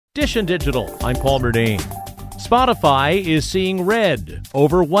Dish and Digital, I'm Paul Murnane. Spotify is seeing red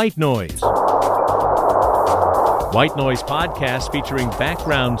over white noise. White noise podcasts featuring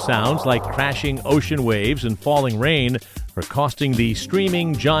background sounds like crashing ocean waves and falling rain are costing the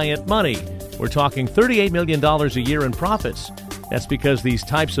streaming giant money. We're talking $38 million a year in profits. That's because these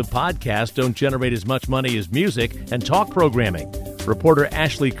types of podcasts don't generate as much money as music and talk programming. Reporter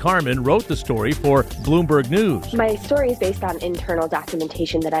Ashley Carman wrote the story for Bloomberg News. My story is based on internal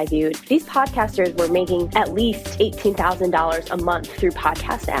documentation that I viewed. These podcasters were making at least $18,000 a month through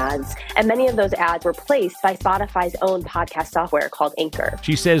podcast ads, and many of those ads were placed by Spotify's own podcast software called Anchor.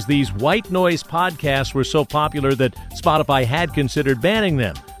 She says these white noise podcasts were so popular that Spotify had considered banning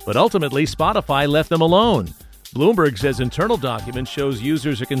them, but ultimately Spotify left them alone. Bloomberg says internal documents shows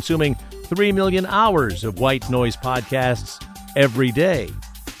users are consuming 3 million hours of white noise podcasts every day.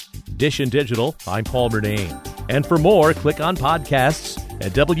 Dish and Digital, I'm Paul Murnane. And for more, click on podcasts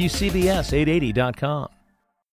at WCBS880.com.